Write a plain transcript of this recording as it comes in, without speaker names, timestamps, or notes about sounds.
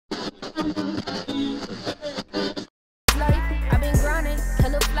I've been grinding,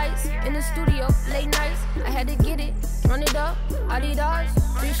 hella flights in the studio, late nights. I had to get it, run it up, Adidas,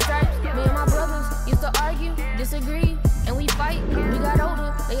 3 stripes. Me and my brothers used to argue, disagree, and we fight. We got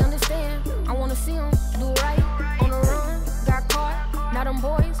older, they understand. I wanna see them do it right. On the run, got caught. Now them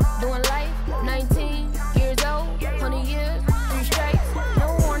boys doing life. 19 years old, 100 years, 3 strikes,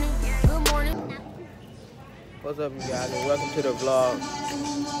 no warning. Good morning. What's up, you guys, and welcome to the vlog.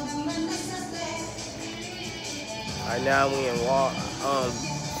 Right now we in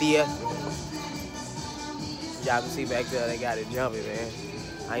Fiesta. Y'all can see back there they got it jumping, man.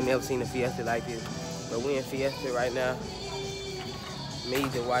 I ain't never seen a Fiesta like this. But we in Fiesta right now. Me,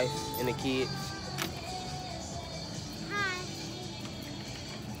 the wife, and the kids. Hi.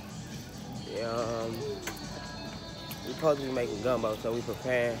 Yeah, we supposed to be making gumbo, so we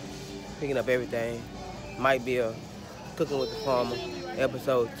preparing, picking up everything. Might be a Cooking with the Farmer,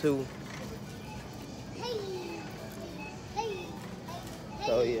 episode 2.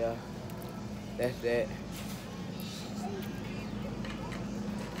 So yeah, that's that.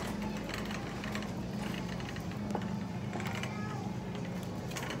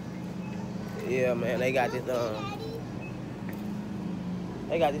 Yeah, man, they got this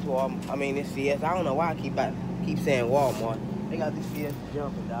Walmart. I mean, this Fiesta. I don't know why I keep saying Walmart. They got this Fiesta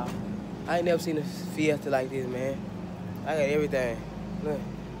jumping, dog. I ain't never seen a Fiesta like this, man. I got everything. Look,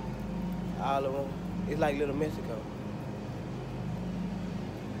 all of them. It's like Little Mexico.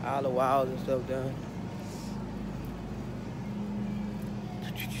 All the walls and stuff done.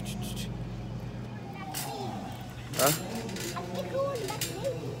 Huh?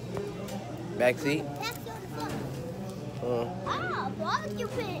 Back seat? Barbecue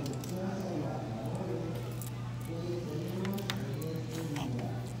pit.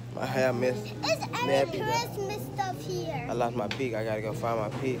 My hair messed. It's any Christmas stuff here. I lost my pick. I gotta go find my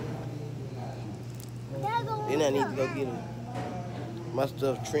pick. Then I need to go get my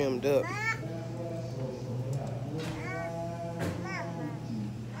stuff trimmed up.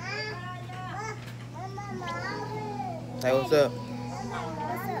 Hey, what's up?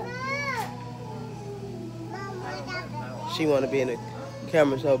 She want to be in the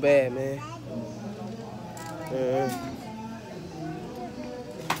camera so bad, man.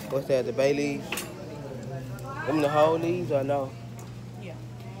 What's that, the bay leaves? Them the whole leaves or no? Yeah.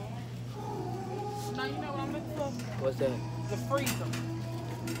 Now you know what I'm looking for? What's that? The freezer.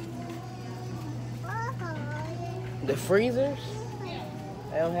 The freezers? Yeah.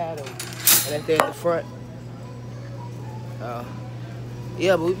 They don't have them. And that's there at the front.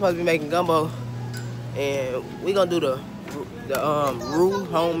 Yeah, but we supposed to be making gumbo. And we gonna do the roux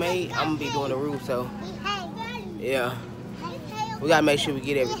homemade. I'm gonna be doing the roux, so yeah. We gotta make sure we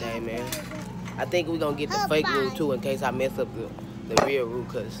get everything, man. I think we gonna get the fake roux too in case I mess up the real roux,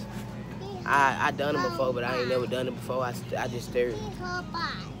 cause I done it before, but I ain't never done it before. I just stirred it.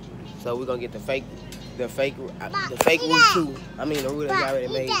 So we gonna get the fake roux too. I mean the roux that I already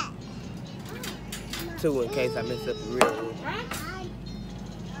made too, in case I mess up the real roux.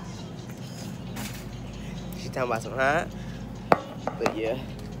 She talking about some hot, but yeah.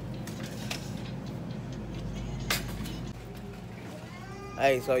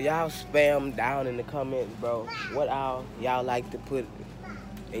 Hey, so y'all spam down in the comments, bro. What all y'all like to put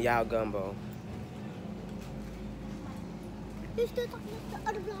in y'all gumbo? You still talking about the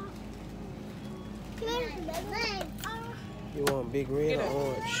other vlog? You want big red or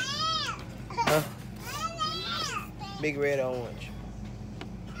orange? Huh? Big red or orange?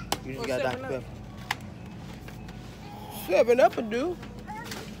 You just got Dr. Pepper. 7-Up will do.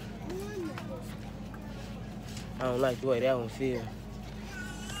 I don't like the way that one feels.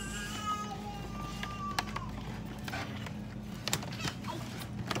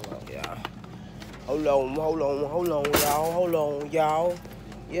 Hold on, y'all.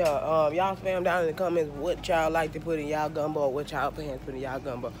 Yeah, y'all spam down in the comments what y'all like to put in y'all gumbo, what y'all plans to put in y'all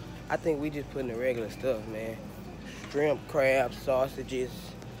gumbo. I think we just putting the regular stuff, man. Shrimp, crab, sausages,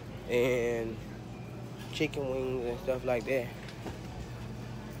 and chicken wings and stuff like that.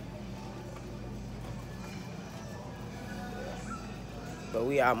 But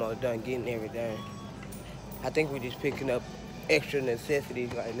we almost done getting everything. I think we just picking up extra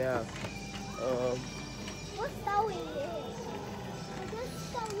necessities right now. What's going on?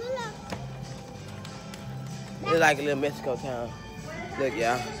 It's like a little Mexico town. Look,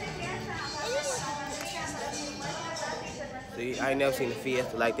 y'all. See, I ain't never seen a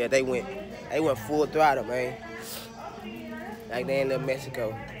Fiesta like that. They went full throttle, man. Like they in little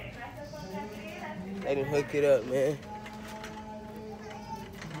Mexico. They done hooked it up, man.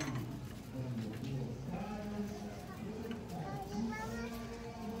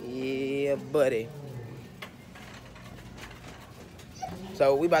 Yeah. Yeah, buddy.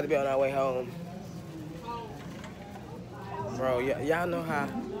 So we about to be on our way home. Bro, y'all know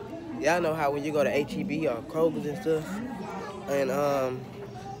how when you go to H-E-B or Kroger's and stuff, and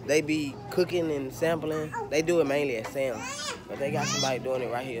they be cooking and sampling. They do it mainly at Sam's, but they got somebody doing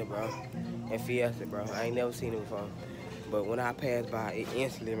it right here, bro, in Fiesta, bro. I ain't never seen it before, but when I passed by, it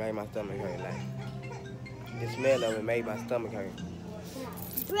instantly made my stomach hurt. Like the smell of it made my stomach hurt.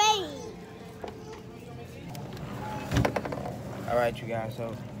 Great. All right, you guys.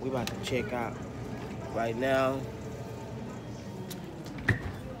 So we about to check out right now.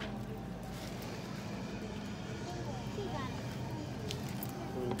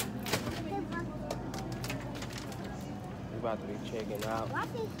 About to be checking out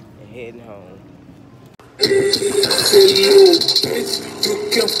and heading home. Hey, little bitch, you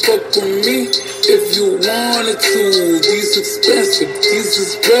can fuck with me if you wanted to. These expensive, these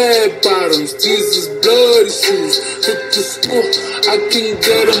is red bottoms, these is bloody shoes. Hit the store, I can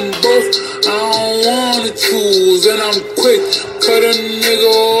get them both. I don't wanna choose, and I'm quick, cut a nigga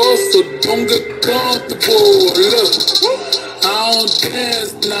off, so don't get comfortable. Look, I don't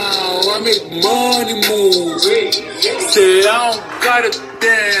dance now, I make money move. Say I don't gotta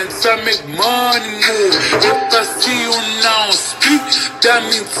dance, I make money move. If I see you now speak, that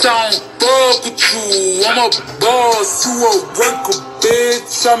means I don't fuck with you. I'm a boss, you a worker,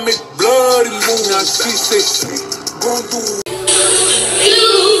 bitch. I make bloody move. Now she say she gon' do. You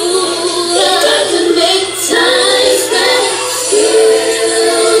got to make time for you.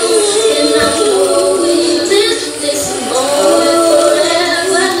 And I know we live this moment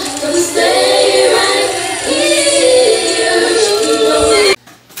forever. Gonna stay right here.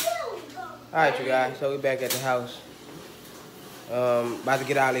 All right, you guys. So we back at the house. About to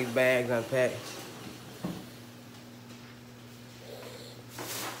get all these bags unpacked.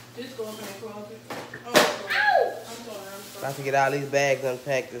 Just go up in the closet. Oh, I'm sorry. About to get all these bags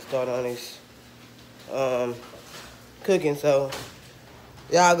unpacked and start on this cooking. So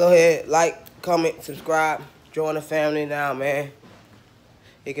y'all go ahead, like, comment, subscribe, join the family now, man.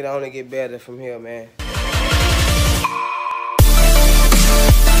 It can only get better from here, man.